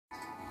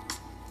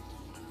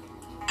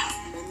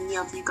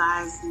many of you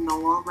guys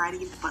know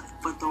already, but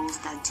for those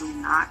that do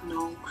not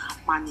know,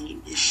 my name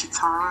is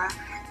Shatara,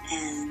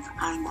 and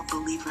I'm a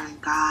believer in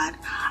God.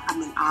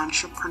 I'm an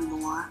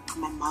entrepreneur.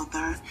 I'm a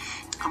mother.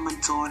 I'm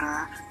a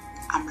daughter.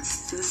 I'm a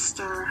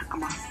sister.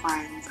 I'm a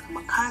friend. I'm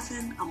a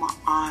cousin. I'm an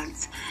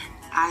aunt.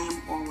 I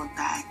am all of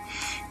that.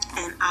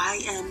 And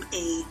I am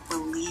a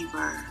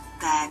believer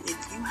that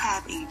if you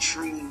have a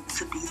dream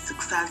to be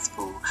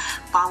successful,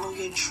 follow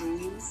your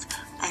dreams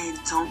and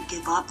don't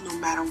give up no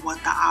matter what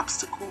the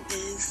obstacle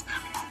is,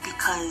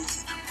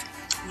 because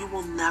you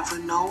will never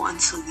know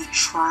until you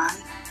try.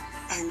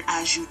 And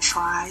as you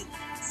try,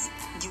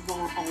 you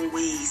won't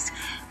always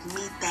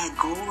meet that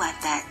goal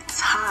at that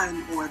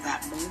time or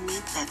that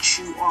moment that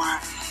you are,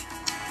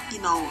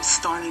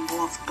 starting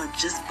off. But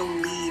just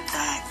believe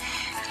that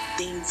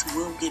things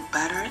will get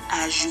better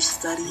as you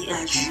study,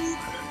 as you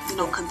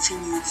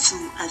continue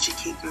to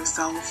educate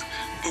yourself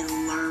and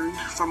learn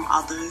from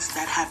others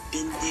that have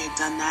been there,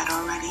 done that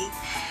already.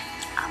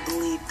 I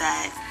believe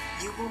that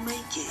you will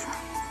make it.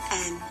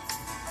 And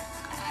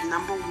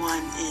number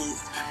one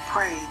is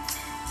pray.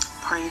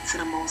 Pray to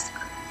the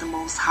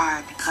most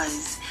high,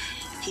 because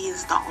he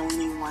is the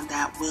only one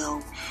that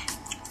will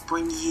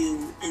bring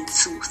you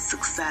into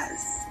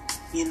success.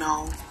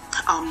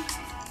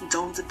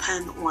 Don't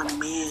depend on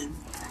man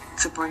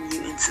to bring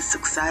you into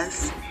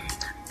success.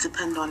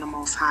 Depend on the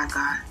Most High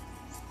God.